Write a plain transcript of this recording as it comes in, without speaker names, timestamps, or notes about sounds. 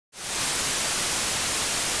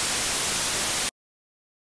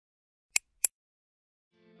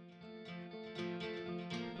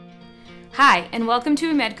Hi, and welcome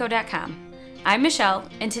to Emedco.com. I'm Michelle,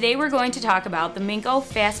 and today we're going to talk about the Minco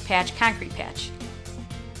Fass-Patch Concrete Patch.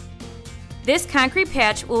 This concrete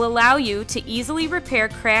patch will allow you to easily repair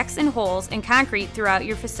cracks and holes in concrete throughout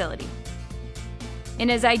your facility, and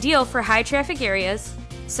is ideal for high-traffic areas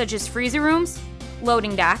such as freezer rooms,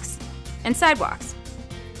 loading docks, and sidewalks.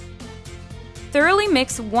 Thoroughly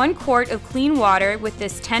mix 1 quart of clean water with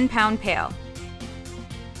this 10-pound pail.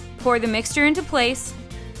 Pour the mixture into place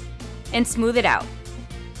and smooth it out.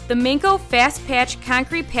 The Minco Fass-Patch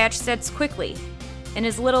Concrete Patch sets quickly in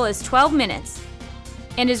as little as 12 minutes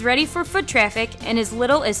and is ready for foot traffic in as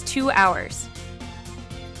little as 2 hours.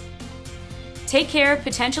 Take care of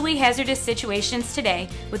potentially hazardous situations today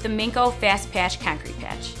with the Minco Fass-Patch Concrete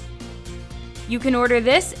Patch. You can order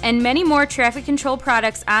this and many more traffic control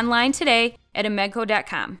products online today at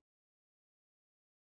Emedco.com.